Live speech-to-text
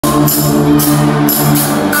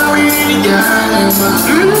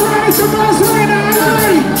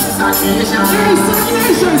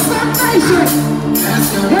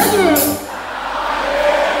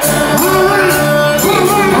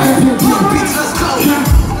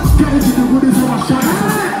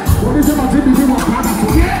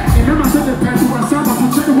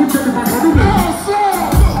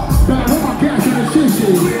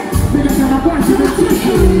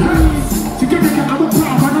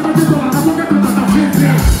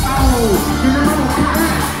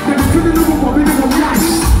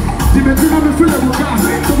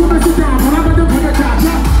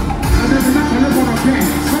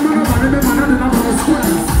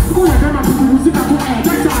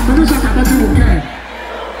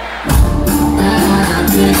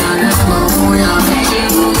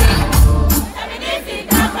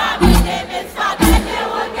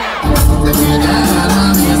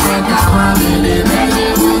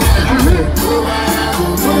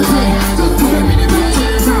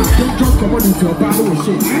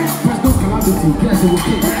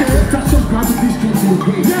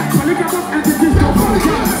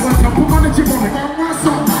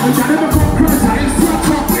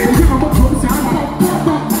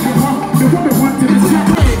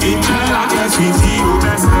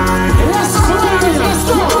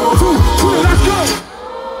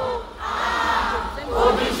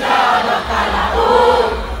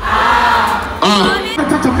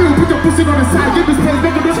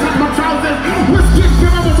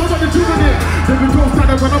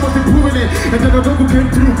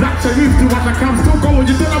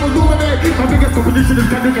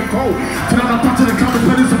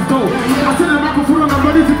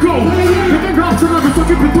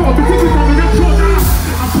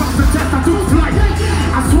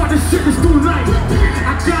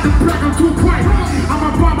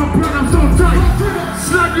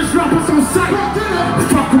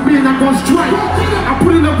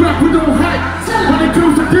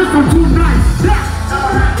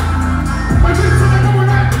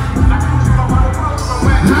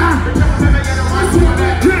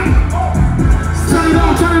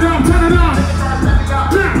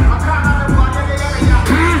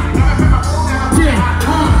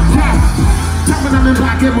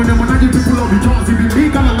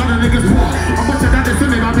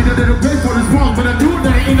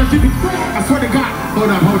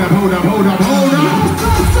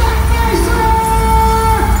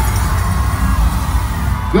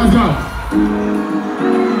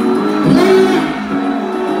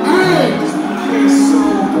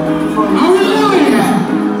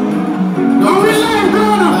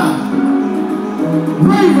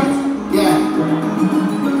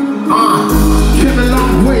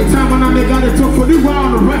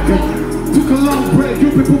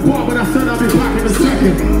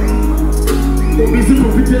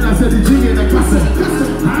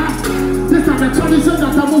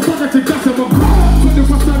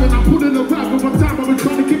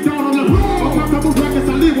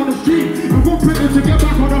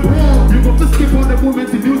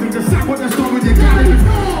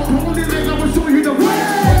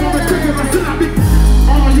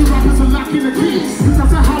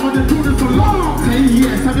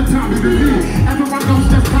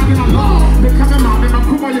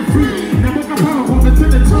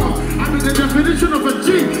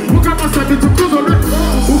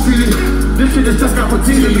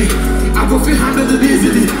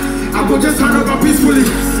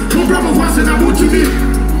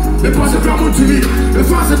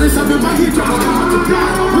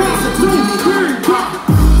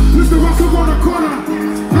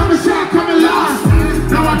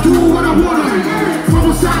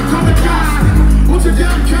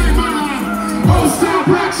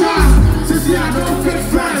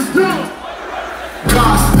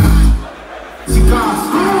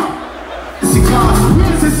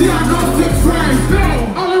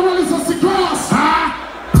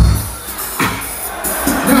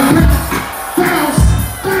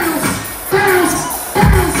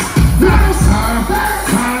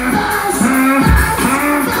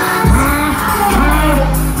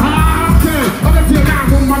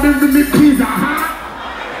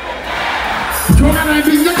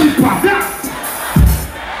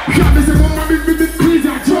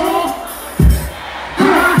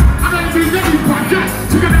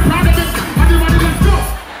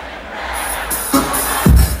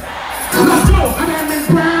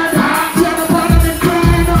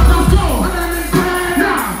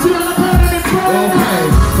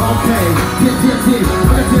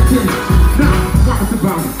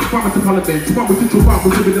Parliament, one with the two, one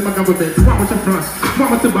with the government, one with the France, one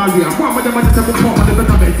much about you. I'm going to tell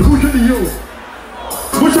you. Who should you?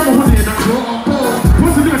 What's your money in that door?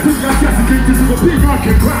 What's the next thing you have to get to go big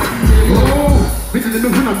market crack? Oh, this is the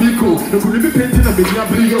new Biko. The good be painting a big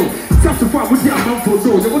brio. Such a far with your mouth for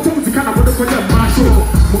those. You want to kind of put your marshal.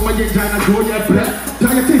 Mama, you trying to go your breath.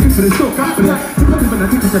 Try to take it for the soak up. The person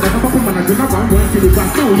I think is a papa man. I do not want to see the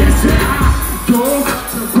back. Oh, yes, sir. Joe,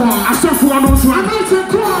 I saw for one also. I know to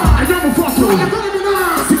cry. I am a photo.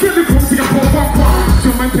 To get the coast, you can walk. So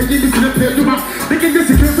my pay is in the pay. They can just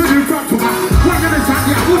secure the front to my.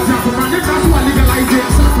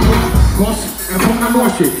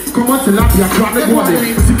 Come on to lap your chronic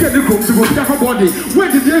body. To get the room to go to body.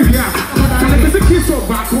 Where did you hear? Can I get a kiss of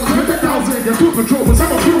back? 100,000. You're too patrol.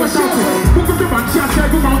 Some of you were shouting. Look at the man, just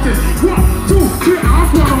go mountain. 1, 2, 3,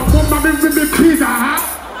 half one. One man with me, pizza.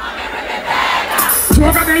 So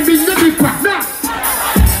I'm going to be the big quack now.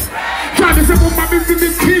 Try to say, one man with me,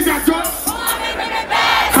 pizza, John.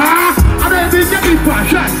 I'm going to be the big quack.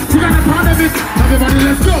 You got a part of it. Everybody,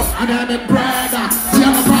 let's go. I'm going to be brother. You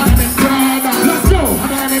have a part of it, brother. Let's go. I'm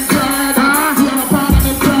going to be brother. You have a part of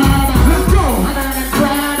it, brother. Let's go. I'm going to be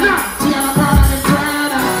brother. You have a part of it,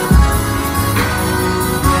 brother.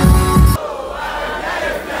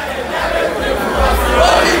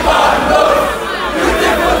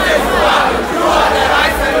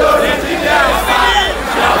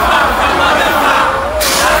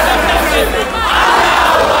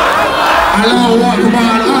 Allahu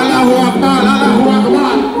Akbar, Allahu Akbar, Allahu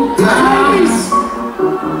Akbar. Nice.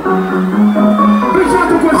 Big shout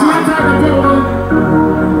out to the entire building.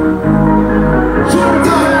 Shout out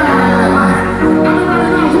to everybody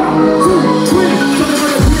now. 1, 2, 3.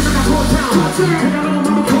 Everybody in the whole town. Take out all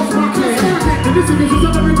the clothes back here. And this is the shit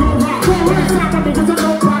that we go rock. Go right side, but because I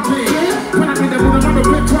don't back here. When I get there, we're gonna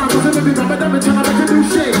quick try. Cause every big number, them trying to make a new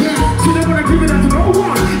shape. So they wanna give it out to no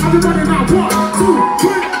one. Everybody now. 1, 2,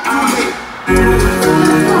 3.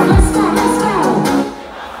 Let's go.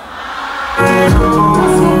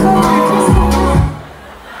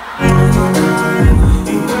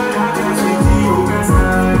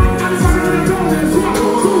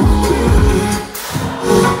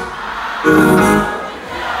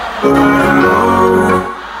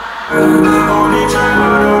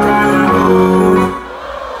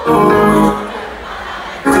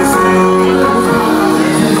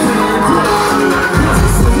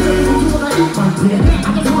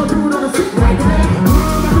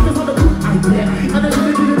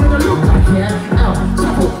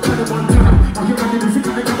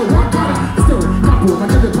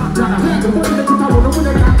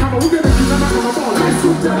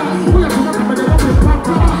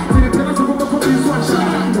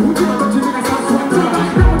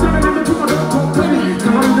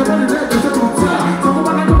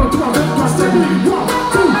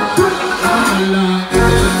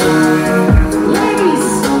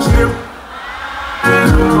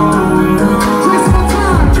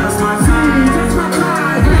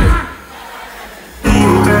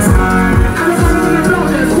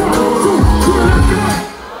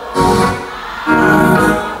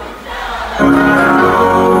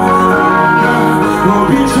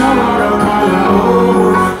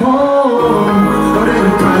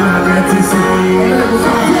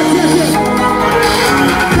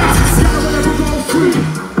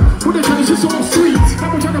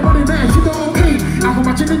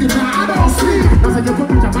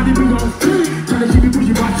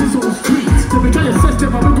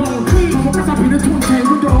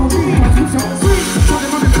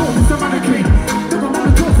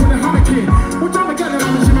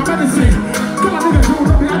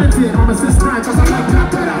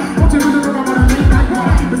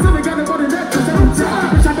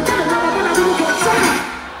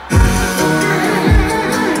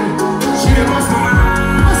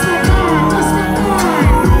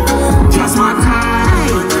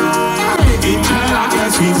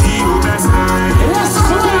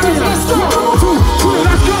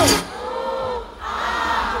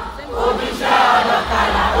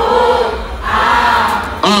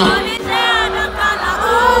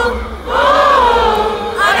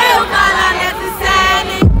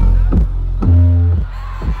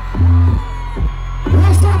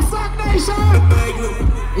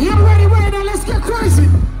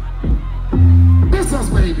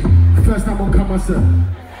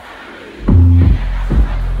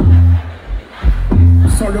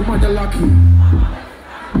 Sorry, mother lucky. Me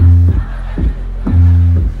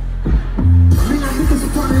and niggas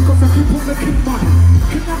funny cause I keep on making money.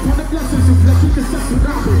 Keep up on the blessings of black people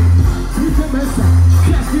without me. Sweet and mesa,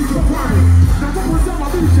 cash me to a party. Now what was on my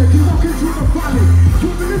music, you walking through the valley. You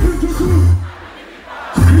believe in you do.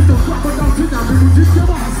 He's the fuck down to now, we will just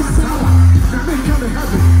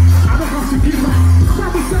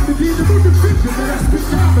You better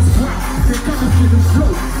speak up as well. They come and see the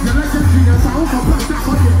flow. You're legendary as I overpass that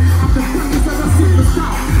body. I'm the greatest ever seen the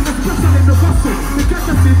style. Especially in the hustle. They can't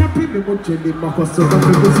just see my people. What you need, my hustle. I'm the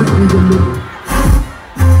most important.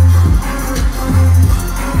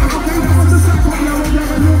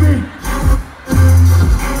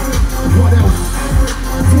 What else?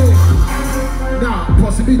 Now,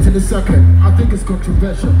 possibility in the second. I think it's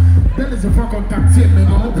controversial. Then is a fuck contact team, man.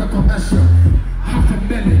 I'm open commercial.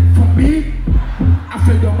 $500,000 for me. I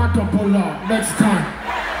feel your matter polar next time.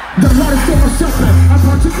 The Lord is so much shepherd. I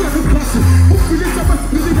want you to every classic. Hopefully, someone's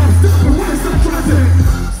speeding up. Still, but when it's not trying,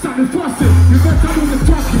 standing forcing. You better do the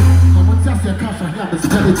talking. I want to ask your cash. I have this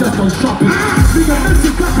penny just on shopping. Nigga, let's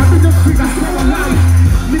see crack. I need to figure out how I lie.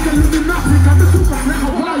 Nigga, Illuminati. Got the super from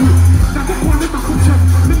Hawaii. Now, go on in my culture.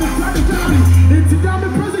 Let me fly the daddy. It's down the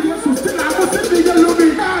president. So still, I was in the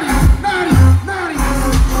Illuminati. Naughty.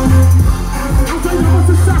 I'm saying, I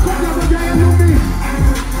want to suck up. Yeah, Illumi.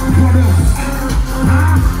 What else?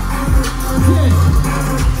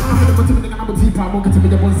 I'm going to be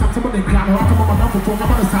the one. Somebody can come on my phone. I'm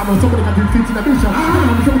going to sound somebody can do 15 a mission.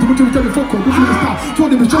 I'm going to tell you focus. This is the start. So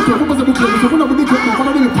they will show you what was the book. So when I'm going to get my one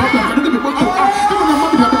of the problem, I'm going to be working. I'm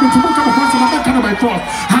going to be to work on my person. I'm not kind of my fault.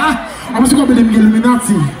 Huh? I was going to be the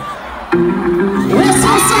Illuminati. What's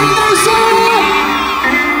up, nation?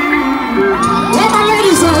 Where my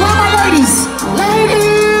ladies are? Where my ladies? Ladies!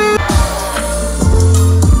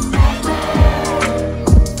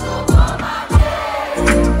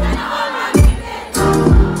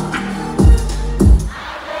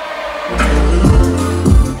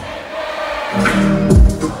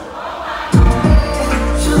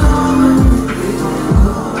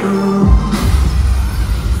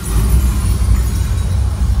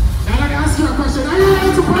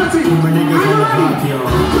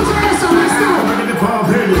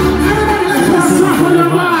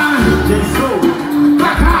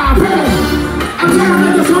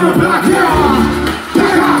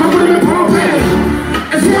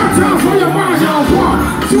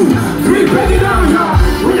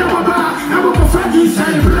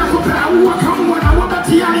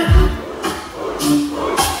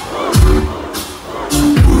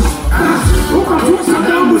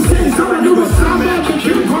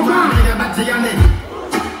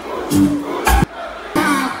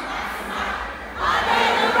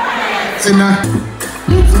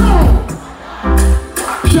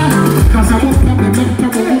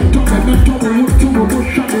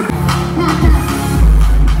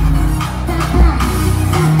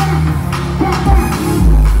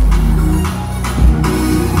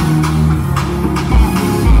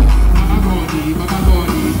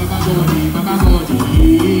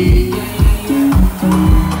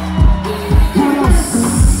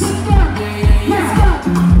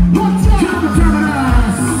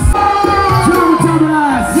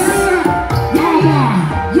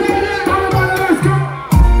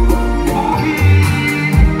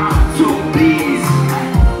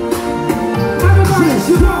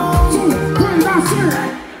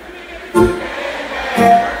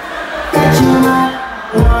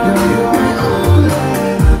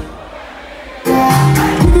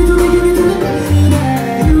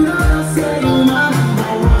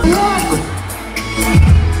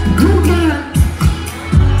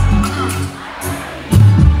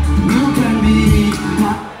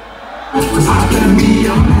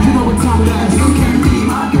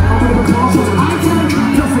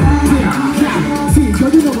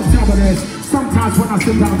 Sometimes when I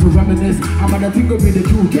sit down to reminisce, I'm gonna think of me the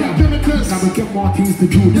truth. Yeah, now we get more things to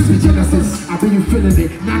do. This is Genesis. I bet you feeling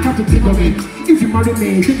it. Now I got to think of it. If you marry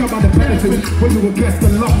me, think about the benefits. When you will guess the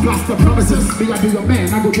love plus the promises. Me, I be your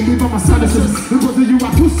man. I go deliver my services. Because you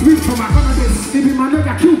are too sweet for my holidays. If you my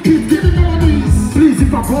nigga cute, keep giving me all these. Please,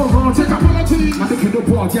 if I go wrong, take apology. I think you know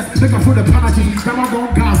boy, just make a full apology. Now I'm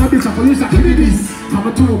going guys, I be some police activities. I'm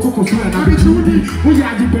a two cocoa and I be Judy. We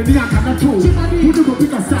are the Benny and Kanato. You do go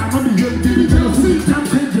pick a star, I'm the young Diddy. Time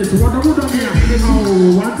changes, what I would have been.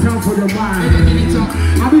 Oh, one time for your mind.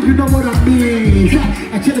 I mean, you know what I mean.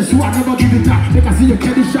 I tell you, so I never do the top. Make I see your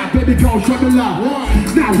candy shot, baby girl, show me love.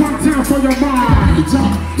 Now, one time for your mind.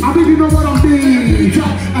 I mean, you know what I mean.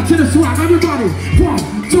 I tell you, so I everybody.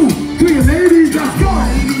 1, 2, 3, ladies, let's go.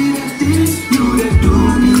 You that do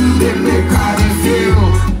me, they make how they feel.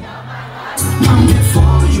 I'm here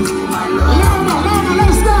for you, my love. No,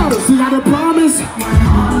 let's go. See how the promise.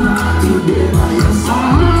 Today by your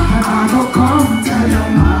side, and I don't come tell your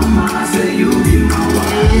mama, I say you be my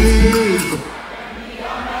wife.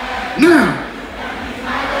 Now,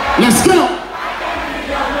 let's go.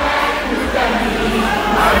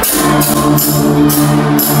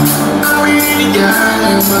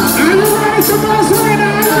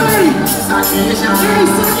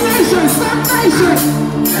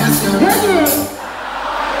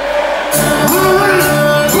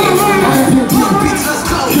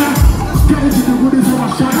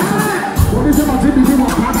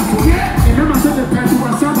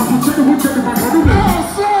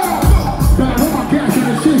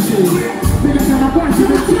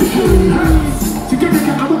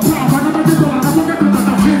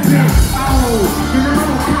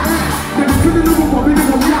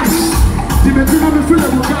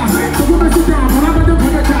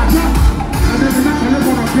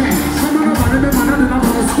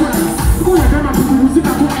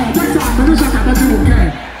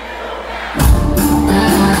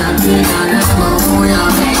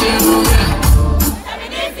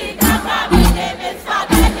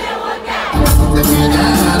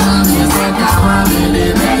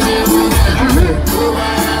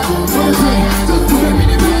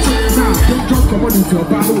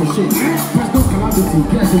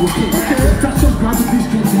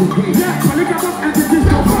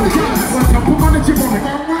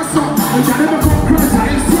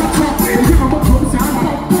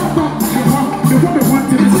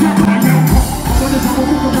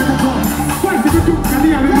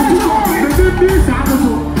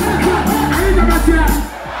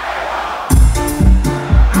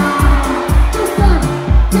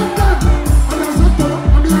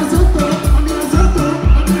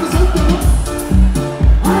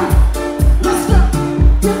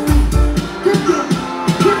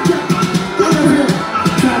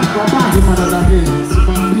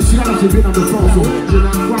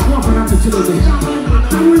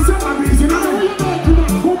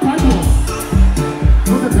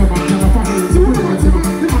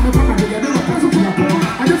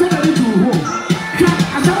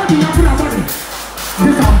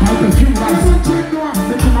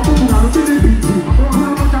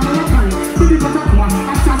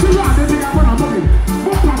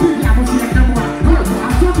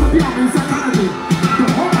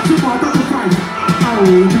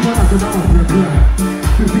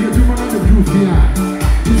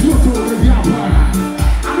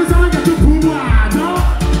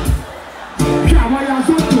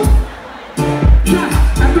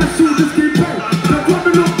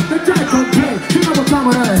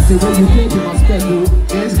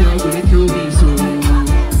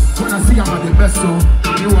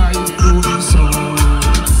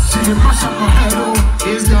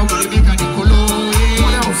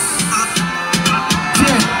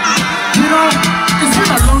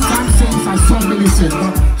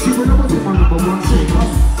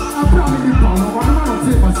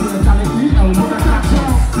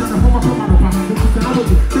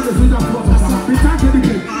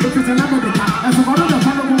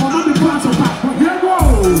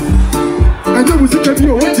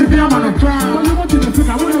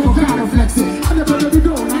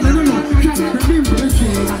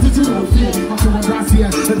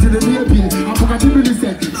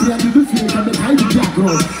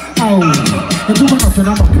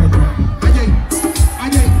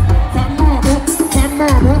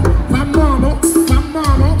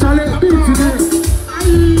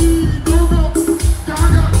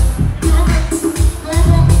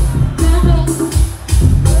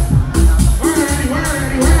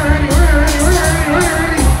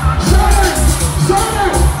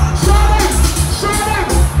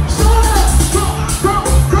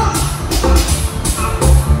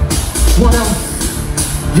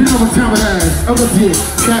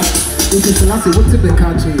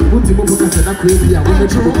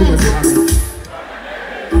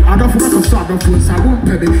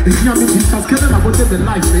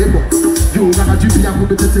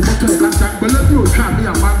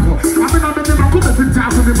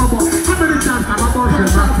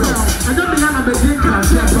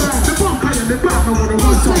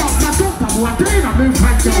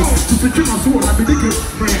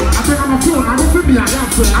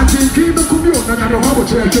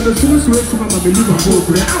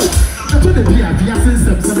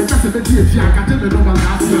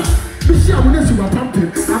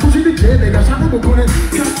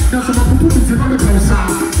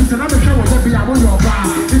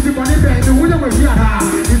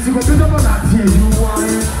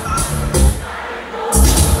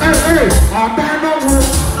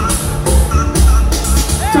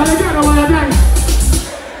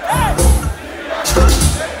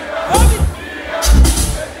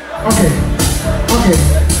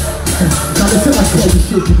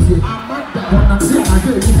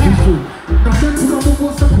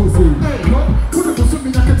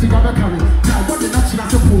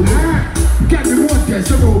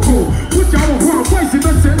 voice in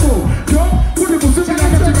the symbol. Yo, put the music in the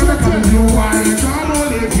symbol. You are in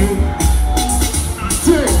trouble if you.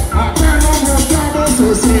 Say, I can't almost trouble to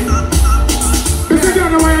say. Is it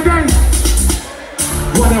the way again?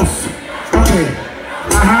 What else? Okay.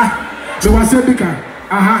 So I said bigger.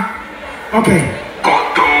 Okay.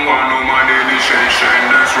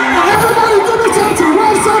 Everybody give me something.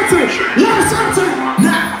 Roll something. Roll something.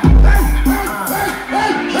 Now.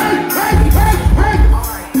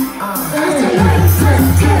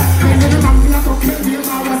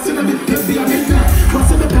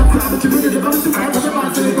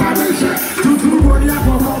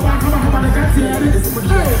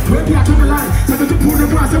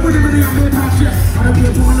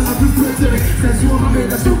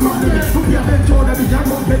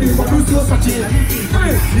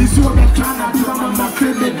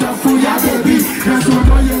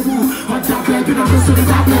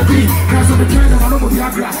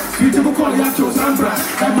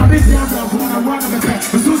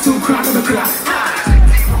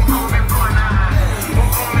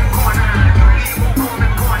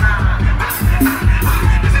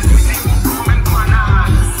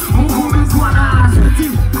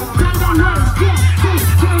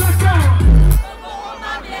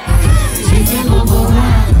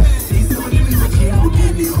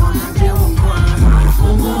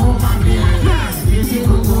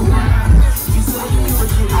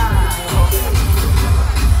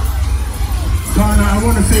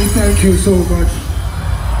 Thank you so much.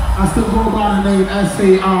 I still go by the name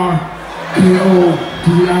Sarkodie.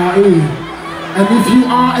 And if you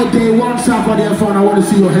are a day one Sarkodie fan, I want to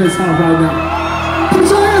see your hands up right now. Put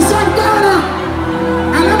your hands up, Ghana.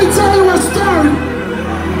 And let me tell you a story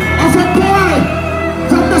of a boy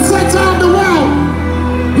from the center of the world.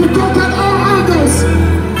 He conquered all angles,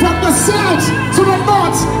 from the south to the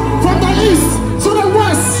north, from the east to the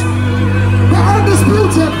west. The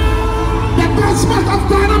undisputed, the benchmark of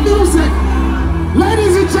Ghana music.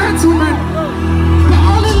 Ladies and gentlemen, the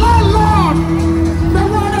only landlord, the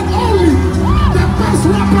one and only, the best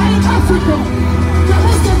rapper in Africa, the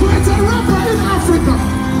most greatest rapper in Africa.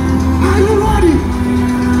 Are you ready?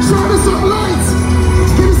 Show me some lights.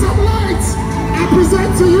 Give me some lights. I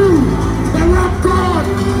present to you the rap god,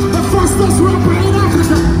 the fastest rapper in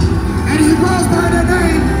Africa. And he goes by the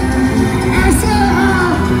name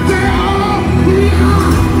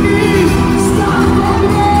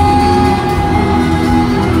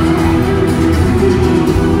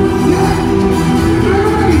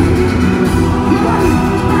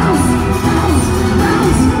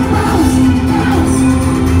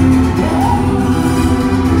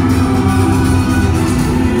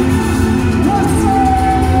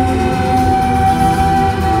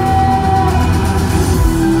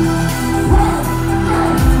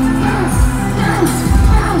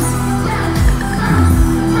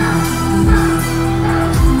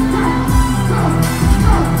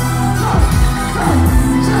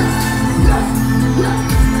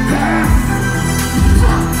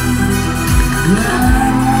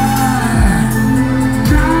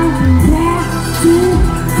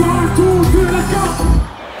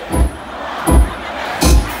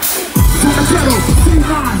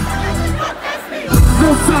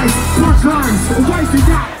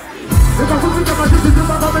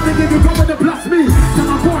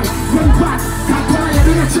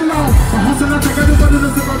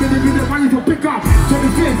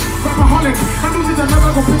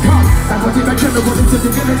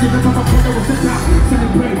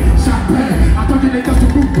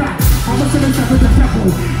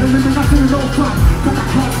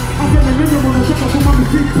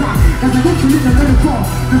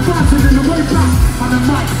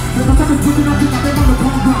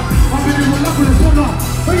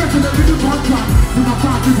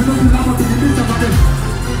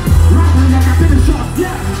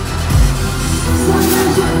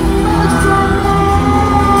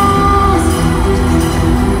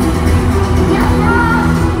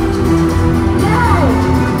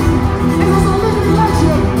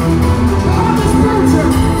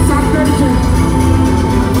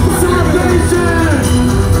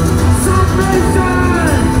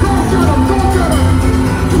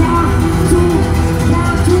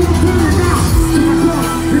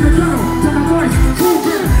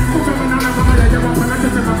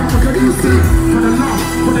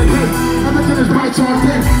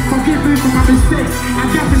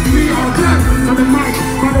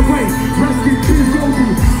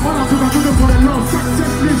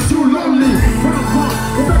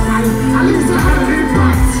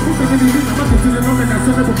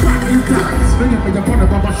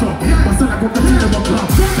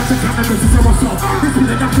This is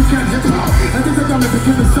an African hip hop, and this is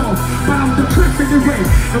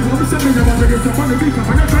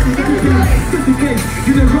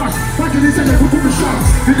they say they go put me shot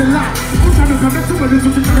in the lap. I'm trying to connect to this,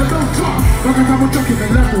 which is not a dumb fuck. Like I'm talking the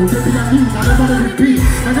level, they be a need, I never let it be.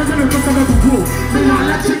 And that's how the first time I go. They are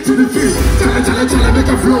electric to the field. Challenge, make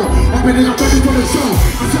a flow. Opening up ready for the show.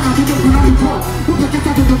 I'm trying to do the ground report. Who can get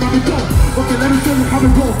out of the money door? Okay, let me show you how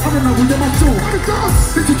it goes. I don't know who you're my soul.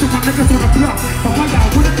 This is just my niggas on the block. But why I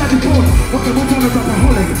wouldn't let it go? Okay, one time about the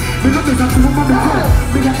holiday. Me nothing that's the woman before.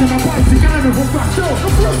 Me got to my boys, they got in the whole back show.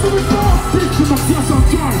 I'm close to the door. Teach you my tears on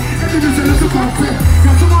time. Everything's a little bit.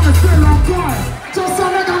 Got someone to stay long time. Just so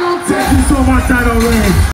they got on time. Thank you so much, Tidal Rave.